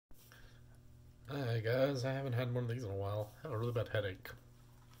Hi guys, I haven't had one of these in a while. I have a really bad headache.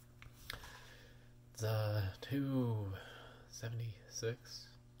 It's 276,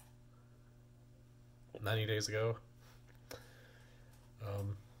 90 days ago.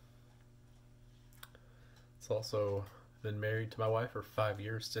 Um, it's also been married to my wife for 5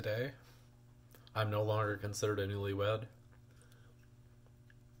 years today. I'm no longer considered a newlywed.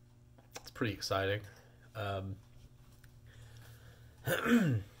 It's pretty exciting. Um,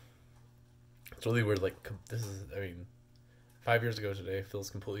 it's really weird. Like this is, I mean, 5 years ago today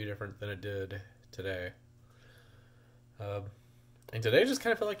feels completely different than it did today. Um, and today just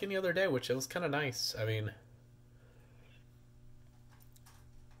kind of felt like any other day, which it was kind of nice. I mean,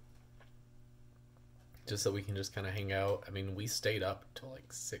 just so we can just kind of hang out. I mean, we stayed up till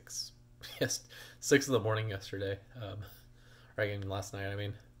like six, yes, 6 in the morning yesterday. Or again last night. I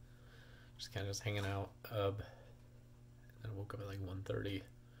mean, just kind of just hanging out. And I woke up at like 1:30,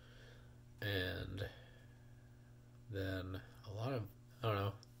 and then a lot of, I don't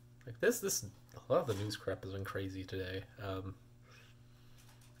know, like this a lot of the news crap has been crazy today.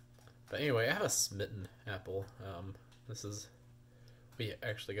 But anyway, I have a smitten apple. This is We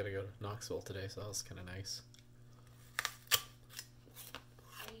actually got to go to Knoxville today, so that was kind of nice. Are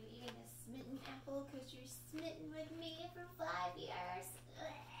you eating a smitten apple because you're smitten with me for 5 years?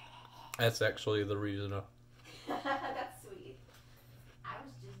 That's actually the reason. That's sweet. I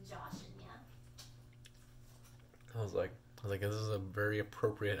was just joshing you. I was like, this is a very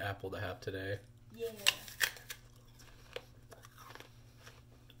appropriate apple to have today. Yeah.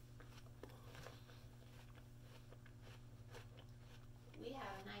 We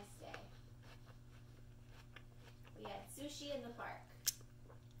have a nice day. We had sushi in the park.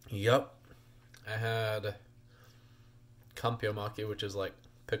 Yep. I had kampiomaki, which is like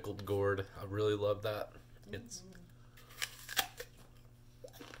pickled gourd. I really love that. It's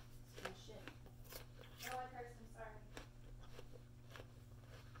Good shit. Oh, I cursed.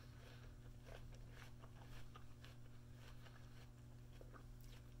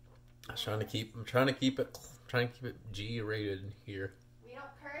 I'm sorry. I'm trying to keep it G rated here. We don't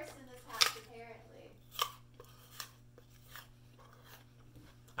curse in this house, apparently.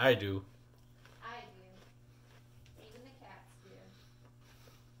 I do. I do. Even the cats do.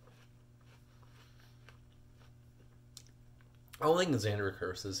 I don't think Xander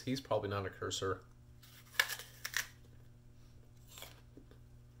curses. He's probably not a cursor.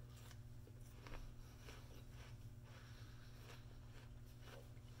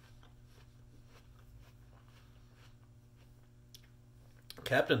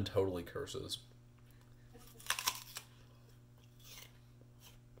 Captain totally curses.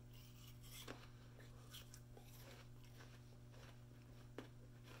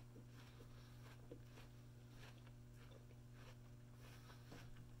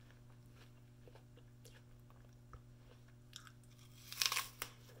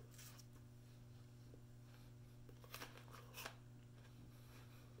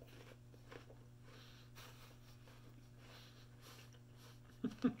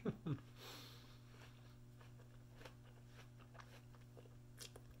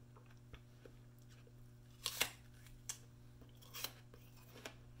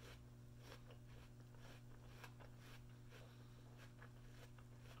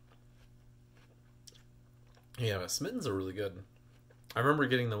 Yeah, but Smittens are really good. I remember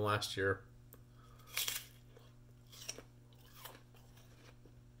getting them last year.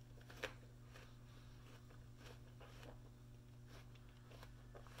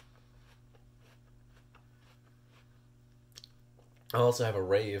 I also have a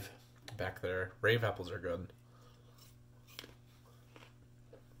Rave back there. Rave apples are good.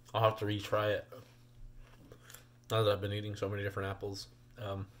 I'll have to retry it now that I've been eating so many different apples.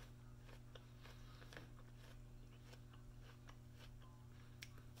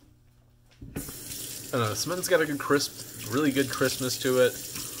 I don't know. Smitten's got a good really good crispness to it.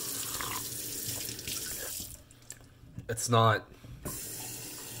 It's not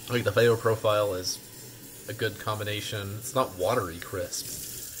like the flavor profile is a good combination. It's not watery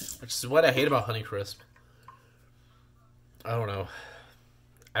crisp, which is what I hate about Honeycrisp. I don't know.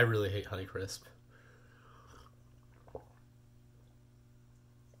 I really hate Honeycrisp.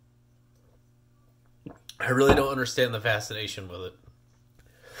 I really don't understand the fascination with it.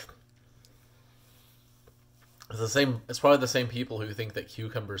 It's probably the same people who think that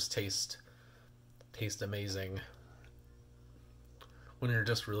cucumbers taste amazing when you're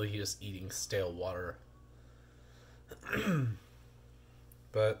just really just eating stale water.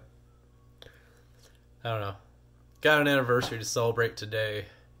 But I don't know. Got an anniversary to celebrate today,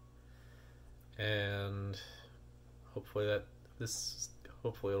 and hopefully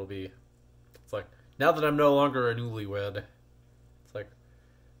it'll be It's like, now that I'm no longer a newlywed, it's like,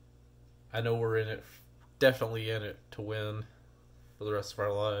 I know we're in it, definitely in it to win for the rest of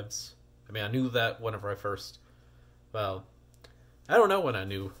our lives. I mean, I knew that whenever I first, well, I don't know when I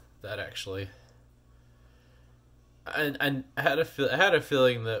knew that, actually. I had a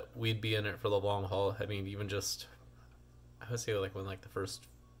feeling that we'd be in it for the long haul. I mean, even just, I would say like when like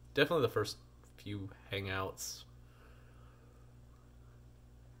definitely the first few hangouts,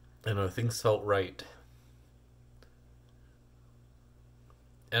 I know things felt right.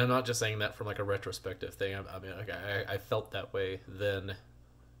 And I'm not just saying that from like a retrospective thing. I mean, like I felt that way then,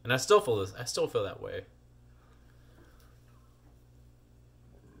 and I still feel this. I still feel that way.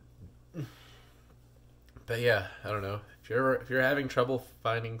 But yeah, I don't know. If you're having trouble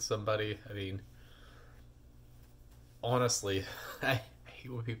finding somebody, I mean, honestly, I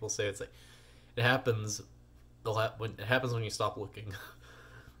hate when people say it's like it happens. When it happens when you stop looking.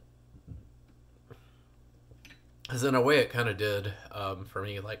 Because in a way, it kind of did for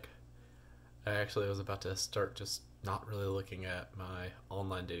me. Like, I actually was about to start just not really looking at my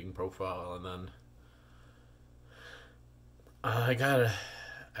online dating profile, and then I got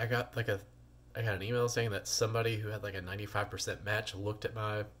an email saying that somebody who had like a 95% match looked at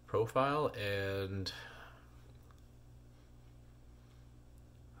my profile, and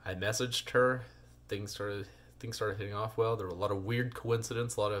I messaged her. Things started hitting off well. There were a lot of weird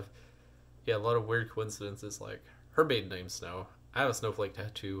coincidences. A lot of weird coincidences. Like her maiden name's Snow. I have a snowflake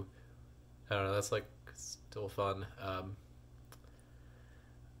tattoo. I don't know. That's like still fun.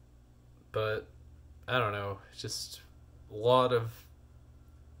 But I don't know. It's just a lot of.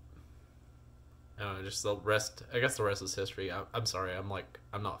 I don't know, just the rest. I guess the rest is history. I'm sorry. I'm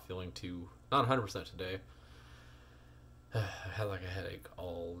not feeling not 100% today. I had like a headache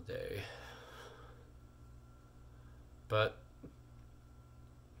all day. But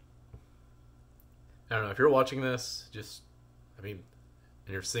I don't know, if you're watching this, and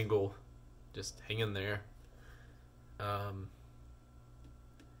you're single, just hang in there.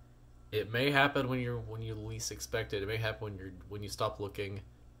 It may happen when you least expect it. It may happen when you stop looking,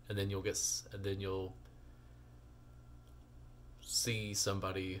 and then you'll see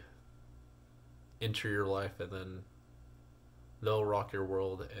somebody enter your life, and then they'll rock your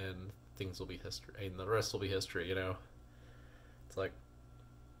world, and things will be history, and the rest will be history. You know, it's like.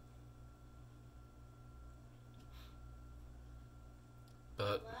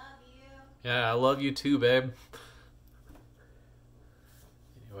 But Love you. yeah, I love you too, babe.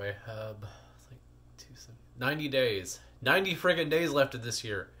 Anyway, it's like 90 days. 90 friggin' days left of this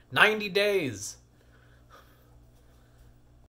year. 90 days!